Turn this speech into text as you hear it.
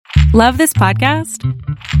Love this podcast?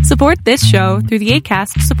 Support this show through the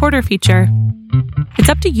Acast supporter feature. It's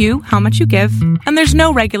up to you how much you give, and there's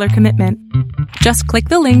no regular commitment. Just click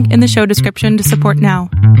the link in the show description to support now.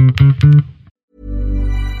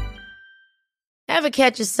 Ever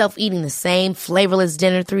catch yourself eating the same flavorless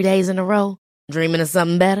dinner 3 days in a row? Dreaming of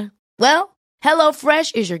something better? Well,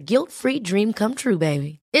 HelloFresh is your guilt-free dream come true,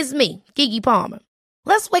 baby. It's me, Keke Palmer.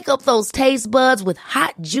 Let's wake up those taste buds with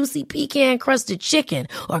hot, juicy pecan-crusted chicken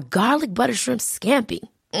or garlic butter shrimp scampi.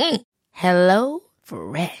 Hello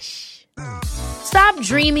Fresh. Stop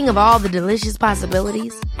dreaming of all the delicious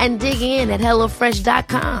possibilities and dig in at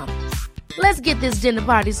HelloFresh.com. Let's get this dinner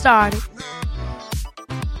party started.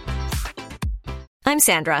 I'm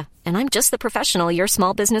Sandra, and I'm just the professional your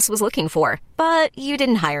small business was looking for. But you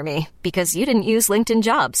didn't hire me because you didn't use LinkedIn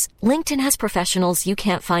Jobs. LinkedIn has professionals you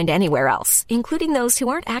can't find anywhere else, including those who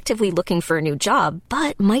aren't actively looking for a new job,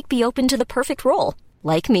 but might be open to the perfect role,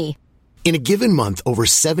 like me. In a given month, over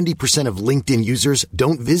 70% of LinkedIn users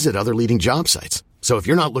don't visit other leading job sites. So if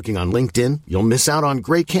you're not looking on LinkedIn, you'll miss out on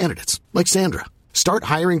great candidates, like Sandra. Start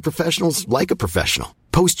hiring professionals like a professional.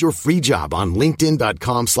 Post your free job on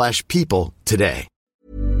linkedin.com/people today.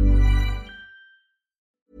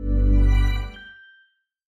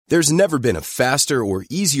 There's never been a faster or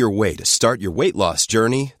easier way to start your weight loss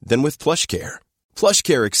journey than with PlushCare.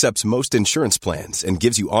 PlushCare accepts most insurance plans and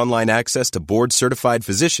gives you online access to board-certified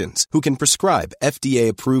physicians who can prescribe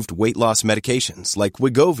FDA-approved weight loss medications like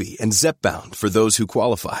Wegovy and Zepbound for those who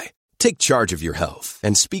qualify. Take charge of your health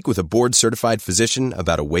and speak with a board-certified physician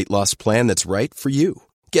about a weight loss plan that's right for you.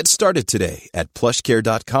 Get started today at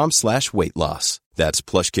plushcare.com/weight loss. That's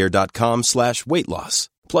plushcare.com/weight loss.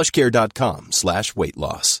 plushcare.com/weight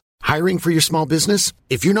loss. Hiring for your small business?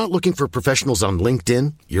 If you're not looking for professionals on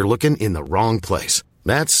LinkedIn, you're looking in the wrong place.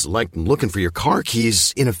 That's like looking for your car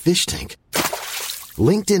keys in a fish tank.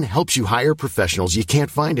 LinkedIn helps you hire professionals you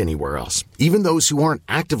can't find anywhere else, even those who aren't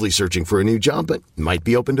actively searching for a new job but might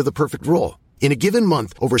be open to the perfect role. In a given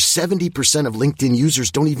month, over 70% of LinkedIn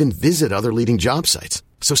users don't even visit other leading job sites.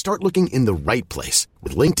 So start looking in the right place.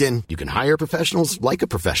 With LinkedIn, you can hire professionals like a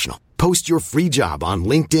professional. Post your free job on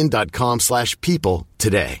linkedin.com/people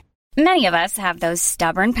today. Many of us have those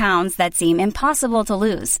stubborn pounds that seem impossible to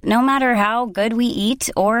lose, no matter how good we eat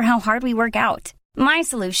or how hard we work out. My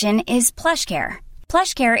solution is PlushCare.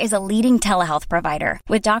 PlushCare is a leading telehealth provider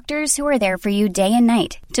with doctors who are there for you day and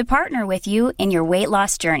night to partner with you in your weight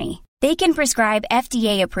loss journey. They can prescribe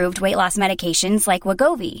FDA-approved weight loss medications like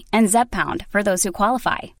Wegovy and Zepbound for those who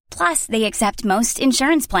qualify. Plus, they accept most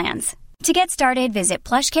insurance plans. To get started, visit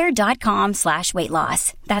plushcare.com/weight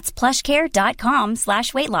loss. That's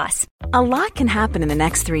plushcare.com/weight loss. A lot can happen in the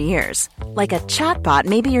next 3 years. Like a chatbot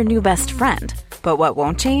may be your new best friend. But what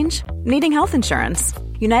won't change? Needing health insurance.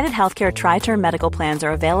 United Healthcare Tri-Term Medical Plans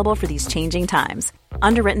are available for these changing times.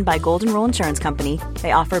 Underwritten by Golden Rule Insurance Company,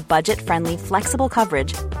 they offer budget-friendly, flexible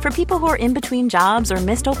coverage for people who are in between jobs or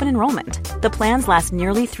missed open enrollment. The plans last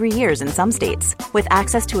nearly 3 years in some states, with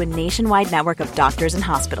access to a nationwide network of doctors and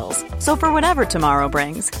hospitals. So for whatever tomorrow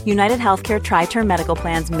brings, United Healthcare Tri-Term Medical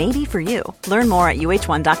Plans may be for you. Learn more at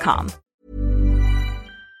uh1.com.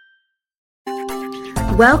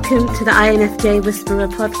 Welcome to the INFJ Whisperer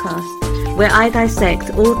podcast, where I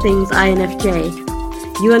dissect all things INFJ.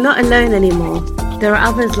 You are not alone anymore. There are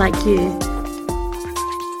others like you.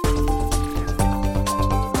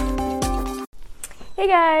 Hey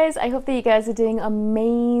guys, I hope that you guys are doing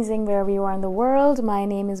amazing wherever you are in the world. My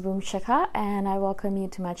name is Boom Shaka and I welcome you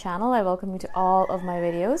to my channel. I welcome you to all of my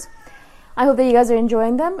videos. I hope that you guys are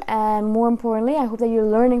enjoying them, and more importantly, I hope that you're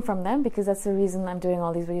learning from them, because that's the reason I'm doing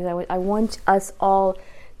all these videos. I want us all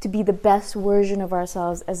to be the best version of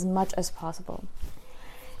ourselves as much as possible.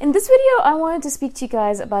 In this video, I wanted to speak to you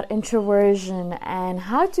guys about introversion and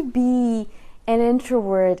how to be an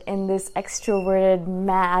introvert in this extroverted,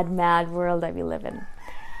 mad world that we live in.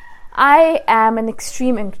 I am an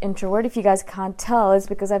extreme introvert. If you guys can't tell, it's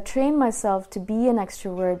because I've trained myself to be an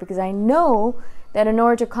extrovert, because I know that in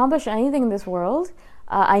order to accomplish anything in this world,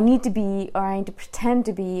 I need to be, or I need to pretend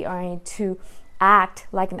to be, or I need to act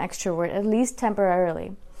like an extrovert, at least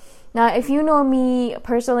temporarily. Now, if you know me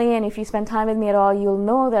personally, and if you spend time with me at all, you'll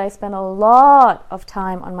know that I spend a lot of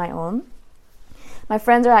time on my own. My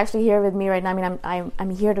friends are actually here with me right now. I mean, I'm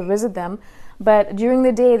here to visit them. But during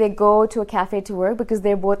the day, they go to a cafe to work because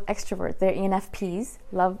they're both extroverts. They're ENFPs.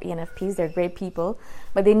 Love ENFPs. They're great people.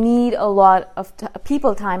 But they need a lot of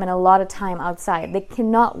people time and a lot of time outside. They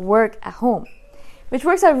cannot work at home which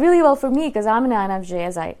works out really well for me because I'm an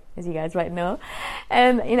INFJ, as you guys might know.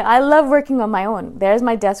 And, I love working on my own. There's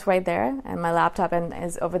my desk right there, and my laptop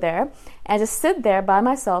is over there. And I just sit there by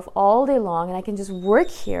myself all day long, and I can just work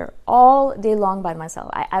here all day long by myself.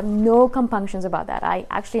 I have no compunctions about that. I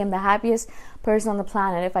actually am the happiest person on the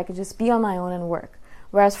planet if I could just be on my own and work.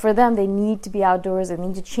 Whereas for them, they need to be outdoors, they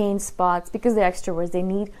need to change spots because they're extroverts. They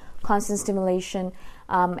need constant stimulation,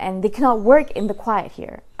 and they cannot work in the quiet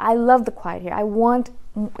here. I love the quiet here. I want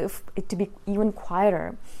it to be even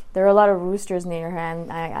quieter. There are a lot of roosters near here,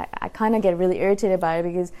 and I kind of get really irritated by it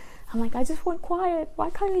because I'm like, I just want quiet. Why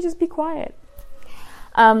can't you just be quiet?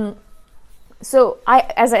 So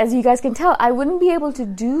as you guys can tell, I wouldn't be able to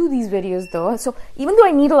do these videos though. So even though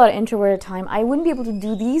I need a lot of introverted time, I wouldn't be able to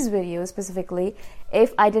do these videos specifically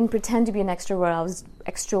if I didn't pretend to be an extrovert. I was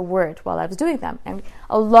extrovert while I was doing them. And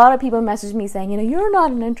a lot of people messaged me saying, you're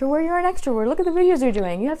not an introvert, you're an extrovert. Look at the videos you're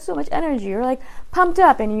doing. You have so much energy. You're like pumped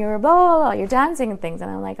up and you're blah, blah, blah. You're dancing and things.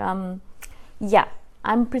 And I'm like, yeah,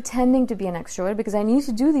 I'm pretending to be an extrovert because I need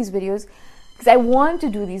to do these videos because I want to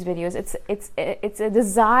do these videos. It's a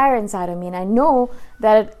desire inside of me, and I know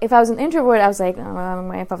that if I was an introvert, I was like,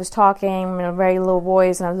 if I was talking in a very low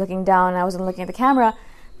voice and I was looking down and I wasn't looking at the camera,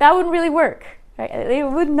 that wouldn't really work, right?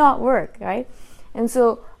 It would not work, right? And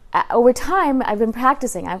so over time, I've been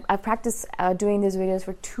practicing. I've practiced doing these videos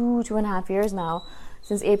for 2.5 years now,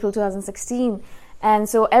 since April 2016. And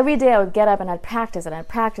so every day I would get up and I'd practice and I'd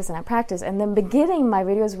practice and I'd practice. And in the beginning, my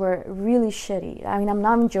videos were really shitty. I mean, I'm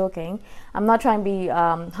not joking. I'm not trying to be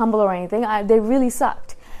humble or anything. They really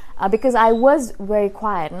sucked because I was very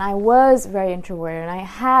quiet and I was very introverted. And I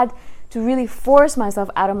had to really force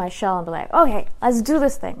myself out of my shell and be like, okay, let's do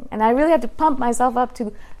this thing. And I really had to pump myself up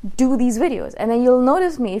to do these videos. And then you'll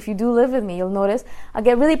notice me, if you do live with me, you'll notice I'll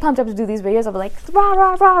get really pumped up to do these videos. I'll be like, rah,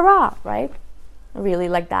 rah, rah, rah, right? Really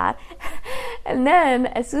like that. And then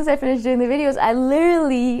as soon as I finish doing the videos, I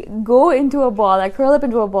literally go into a ball, I curl up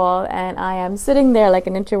into a ball, and I am sitting there like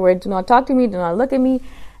an introvert. Do not talk to me, do not look at me,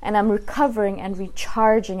 and I'm recovering and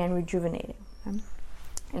recharging and rejuvenating.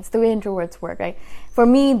 It's the way introverts work, right? For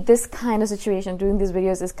me, this kind of situation, doing these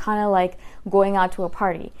videos, is kind of like going out to a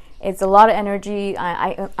party. It's a lot of energy.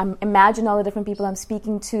 I imagine all the different people I'm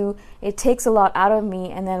speaking to. It takes a lot out of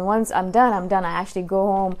me, and then once I'm done. I actually go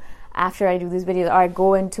home after I do these videos, or I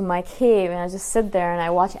go into my cave and I just sit there and I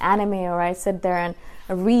watch anime, or I sit there and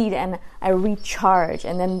I read and I recharge,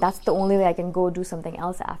 and then that's the only way I can go do something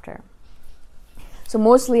else after. So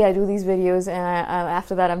mostly I do these videos and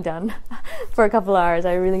after that I'm done for a couple hours.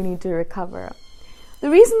 I really need to recover. The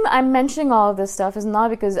reason I'm mentioning all of this stuff is not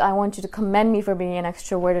because I want you to commend me for being an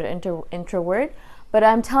extroverted introvert, but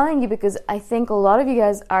I'm telling you because I think a lot of you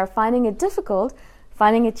guys are finding it difficult,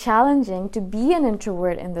 finding it challenging to be an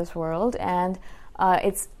introvert in this world, and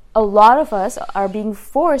it's a lot of us are being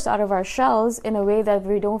forced out of our shells in a way that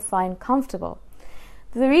we don't find comfortable.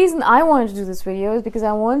 The reason I wanted to do this video is because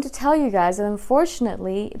I wanted to tell you guys that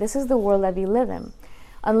unfortunately this is the world that we live in.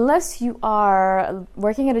 Unless you are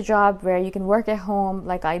working at a job where you can work at home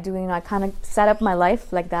like I do, I kind of set up my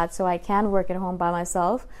life like that so I can work at home by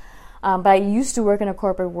myself. But I used to work in a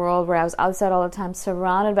corporate world where I was outside all the time,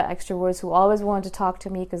 surrounded by extroverts who always wanted to talk to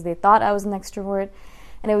me because they thought I was an extrovert.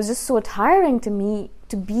 And it was just so tiring to me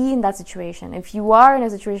to be in that situation. If you are in a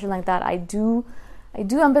situation like that, I do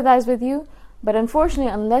empathize with you. But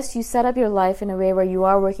unfortunately, unless you set up your life in a way where you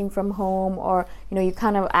are working from home, or you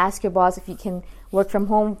kind of ask your boss if you can work from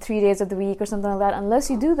home 3 days of the week or something like that,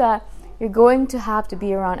 unless you do that, you're going to have to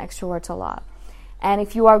be around extroverts a lot. And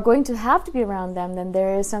if you are going to have to be around them, then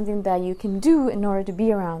there is something that you can do in order to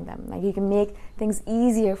be around them. Like you can make things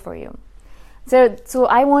easier for you. So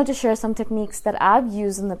I want to share some techniques that I've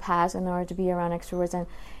used in the past in order to be around extroverts and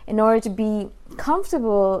in order to be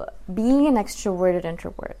comfortable being an extroverted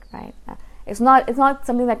introvert, right? It's not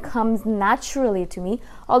something that comes naturally to me,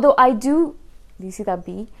 although do you see that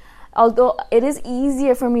B? Although it is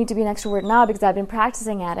easier for me to be an extrovert now because I've been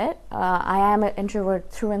practicing at it. I am an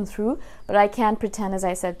introvert through and through, but I can pretend, as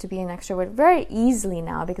I said, to be an extrovert very easily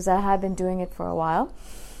now because I have been doing it for a while.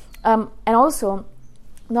 And also,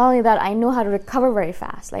 not only that, I know how to recover very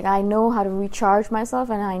fast. Like I know how to recharge myself,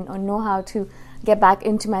 and I know how to get back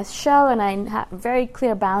into my shell, and I have very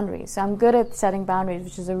clear boundaries. So I'm good at setting boundaries,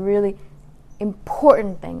 which is a really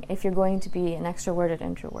important thing if you're going to be an extroverted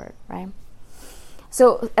introvert, right?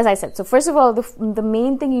 So, as I said, first of all, the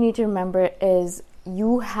main thing you need to remember is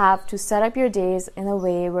you have to set up your days in a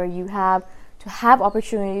way where you have to have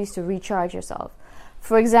opportunities to recharge yourself.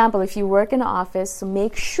 For example, if you work in an office, so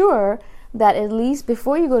make sure that at least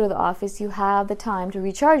before you go to the office, you have the time to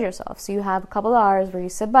recharge yourself. So you have a couple of hours where you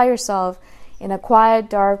sit by yourself in a quiet,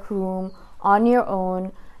 dark room, on your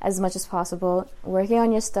own as much as possible, working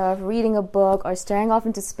on your stuff, reading a book, or staring off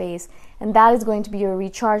into space. And that is going to be your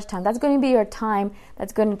recharge time. That's going to be your time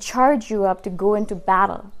that's going to charge you up to go into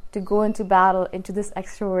battle, into this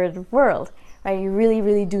extroverted world, right? You really,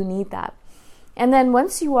 really do need that. And then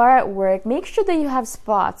once you are at work, make sure that you have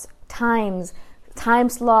spots, time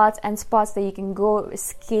slots, and spots that you can go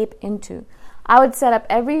escape into. I would set up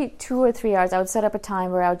every 2 or 3 hours, I would set up a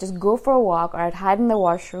time where I would just go for a walk, or I'd hide in the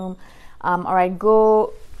washroom, or I'd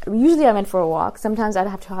go, usually I went for a walk. Sometimes I'd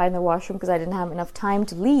have to hide in the washroom because I didn't have enough time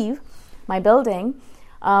to leave my building.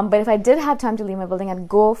 But if I did have time to leave my building, I'd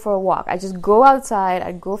go for a walk. I'd just go outside,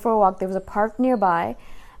 I'd go for a walk. There was a park nearby,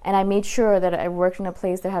 and I made sure that I worked in a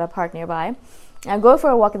place that had a park nearby. I'd go for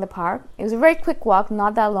a walk in the park. It was a very quick walk,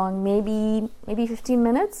 not that long, maybe 15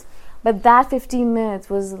 minutes. But that 15 minutes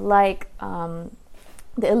was like the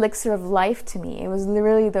elixir of life to me. It was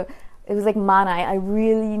literally it was like mana. I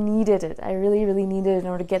really needed it. I really, really needed it in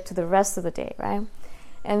order to get to the rest of the day, right?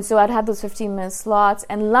 And so I'd have those 15-minute slots.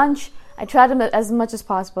 And lunch, I tried as much as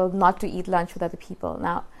possible not to eat lunch with other people.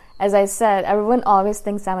 Now, as I said, everyone always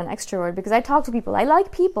thinks I'm an extrovert because I talk to people. I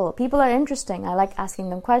like people. People are interesting. I like asking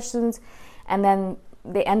them questions. And then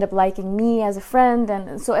they end up liking me as a friend.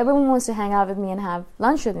 And so everyone wants to hang out with me and have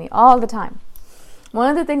lunch with me all the time. One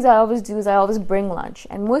of the things I always do is I always bring lunch.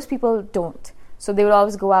 And most people don't. So they would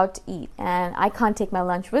always go out to eat. And I can't take my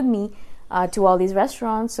lunch with me to all these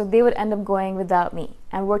restaurants. So they would end up going without me.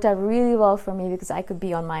 And it worked out really well for me because I could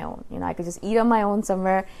be on my own. I could just eat on my own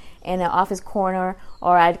somewhere in an office corner.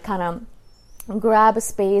 Or I'd kind of grab a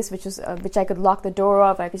space which I could lock the door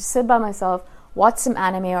off. I could just sit by myself, watch some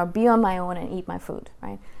anime, or be on my own and eat my food,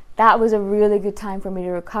 right? That was a really good time for me to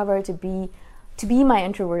recover, to be my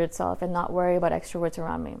introverted self and not worry about extroverts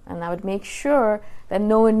around me. And I would make sure that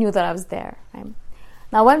no one knew that I was there, right?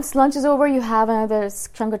 Now, once lunch is over, you have another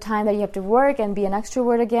chunk of time that you have to work and be an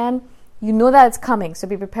extrovert again. You know that it's coming, so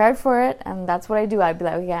be prepared for it. And that's what I do. I'd be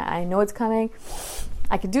like, okay, I know it's coming.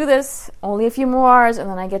 I could do this, only a few more hours, and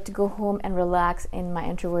then I get to go home and relax in my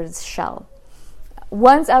introverted shell.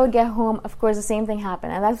 Once I would get home, of course, the same thing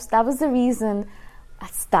happened. And that is the reason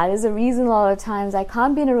a lot of times I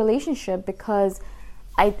can't be in a relationship, because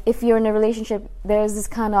if you're in a relationship, there's this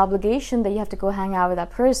kind of obligation that you have to go hang out with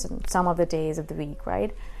that person some of the days of the week,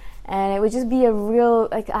 right? And it would just be a real,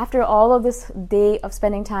 like, after all of this day of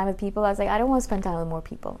spending time with people, I was like, I don't want to spend time with more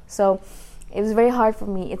people. So it was very hard for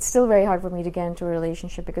me. It's still very hard for me to get into a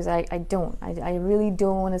relationship because I really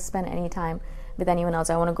don't want to spend any time with anyone else.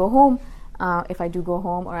 I want to go home. If I do go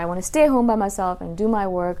home, or I want to stay home by myself and do my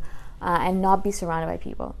work and not be surrounded by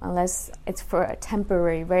people, unless it's for a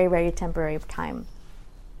temporary, very, very temporary time.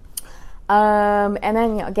 And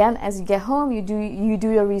then again, as you get home, you do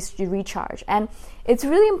your recharge. And it's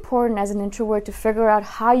really important as an introvert to figure out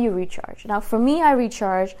how you recharge. Now, for me, I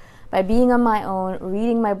recharge by being on my own,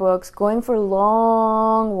 reading my books, going for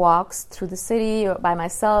long walks through the city or by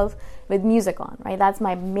myself with music on, right? That's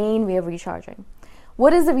my main way of recharging.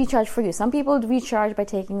 What is the recharge for you? Some people recharge by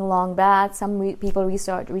taking long baths. Some people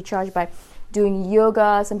recharge by doing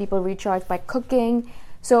yoga. Some people recharge by cooking.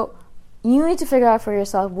 So you need to figure out for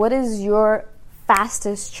yourself what is your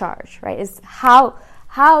fastest charge, right? Is how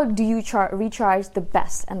do you recharge the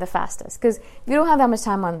best and the fastest? Because we don't have that much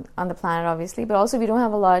time on the planet, obviously, but also we don't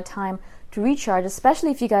have a lot of time to recharge, especially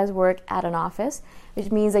if you guys work at an office,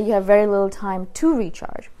 which means that you have very little time to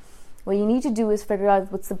recharge. What you need to do is figure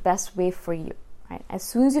out what's the best way for you. Right? As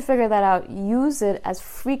soon as you figure that out, use it as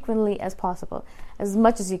frequently as possible, as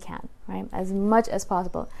much as you can, right? As much as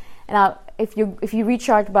possible. And now, if you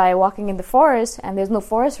recharge by walking in the forest and there's no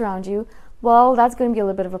forest around you, well, that's going to be a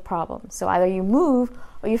little bit of a problem. So either you move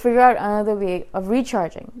or you figure out another way of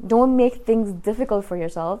recharging. Don't make things difficult for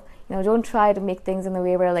yourself. Don't try to make things in the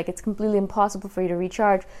way where it's completely impossible for you to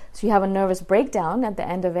recharge, so you have a nervous breakdown at the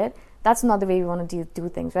end of it. That's not the way we want to do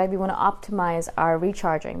things, right? We want to optimize our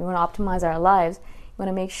recharging. We want to optimize our lives. We want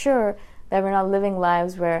to make sure that we're not living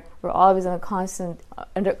lives where we're always under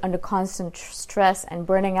constant stress and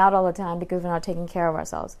burning out all the time because we're not taking care of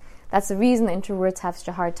ourselves. That's the reason introverts have such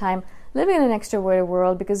a hard time living in an extroverted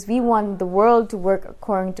world, because we want the world to work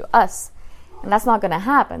according to us. And that's not going to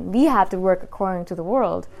happen. We have to work according to the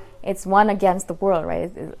world. It's one against the world,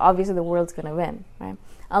 right? Obviously, the world's going to win, right?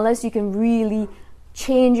 Unless you can really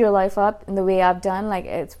change your life up in the way I've done.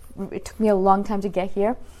 It took me a long time to get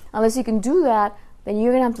here. Unless you can do that, then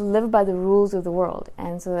you're going to have to live by the rules of the world.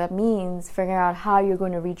 And so that means figuring out how you're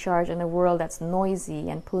going to recharge in a world that's noisy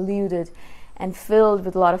and polluted and filled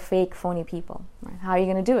with a lot of fake, phony people. Right? How are you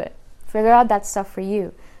going to do it? Figure out that stuff for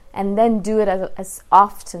you, and then do it as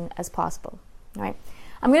often as possible. Right?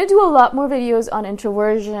 I'm going to do a lot more videos on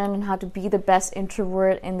introversion and how to be the best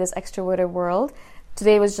introvert in this extroverted world.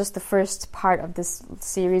 Today was just the first part of this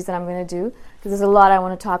series that I'm going to do because there's a lot I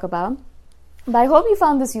want to talk about. But I hope you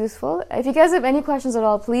found this useful. If you guys have any questions at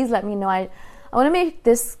all, please let me know. I want to make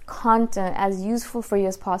this content as useful for you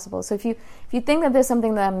as possible. So if you think that there's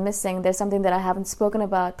something that I'm missing, there's something that I haven't spoken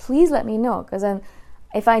about, please let me know. Because then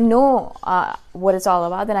if I know what it's all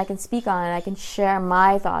about, then I can speak on it. I can share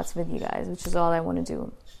my thoughts with you guys, which is all I want to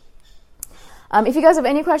do. If you guys have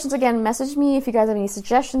any questions, again, message me. If you guys have any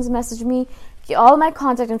suggestions, message me. All my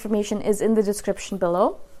contact information is in the description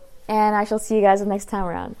below. And I shall see you guys next time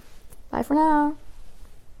around. Bye for now.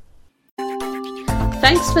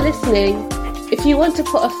 Thanks for listening. If you want to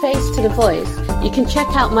put a face to the voice, you can check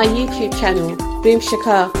out my YouTube channel, Boom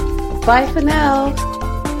Shakar. Bye for now.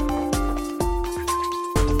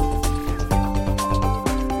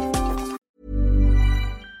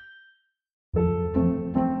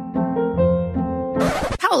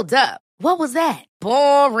 Hold up. What was that?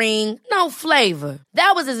 Boring. No flavor.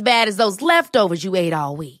 That was as bad as those leftovers you ate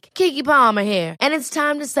all week. Keke Palmer here. And it's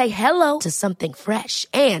time to say hello to something fresh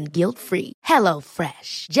and guilt-free. Hello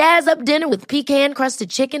Fresh. Jazz up dinner with pecan-crusted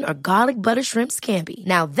chicken or garlic butter shrimp scampi.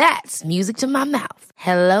 Now that's music to my mouth.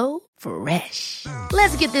 Hello Fresh.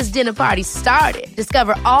 Let's get this dinner party started.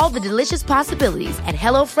 Discover all the delicious possibilities at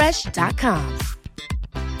HelloFresh.com.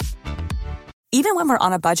 Even when we're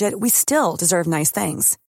on a budget, we still deserve nice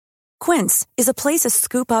things. Quince is a place to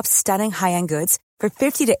scoop up stunning high-end goods for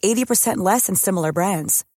 50 to 80% less than similar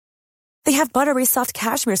brands. They have buttery soft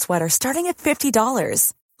cashmere sweaters starting at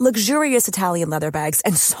 $50, luxurious Italian leather bags,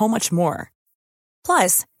 and so much more.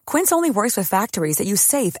 Plus, Quince only works with factories that use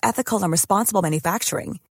safe, ethical, and responsible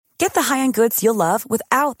manufacturing. Get the high-end goods you'll love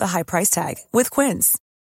without the high price tag with Quince.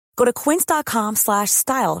 Go to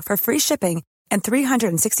quince.com/style for free shipping and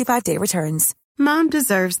 365-day returns. Mom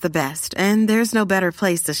deserves the best, and there's no better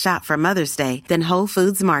place to shop for Mother's Day than Whole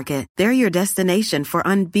Foods Market. They're your destination for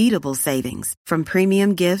unbeatable savings, from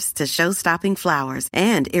premium gifts to show-stopping flowers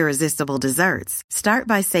and irresistible desserts. Start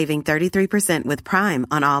by saving 33% with Prime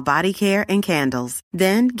on all body care and candles.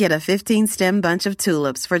 Then get a 15-stem bunch of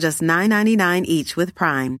tulips for just $9.99 each with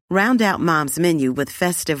Prime. Round out Mom's menu with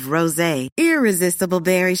festive rosé, irresistible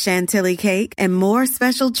berry chantilly cake, and more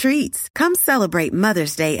special treats. Come celebrate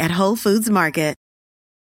Mother's Day at Whole Foods Market.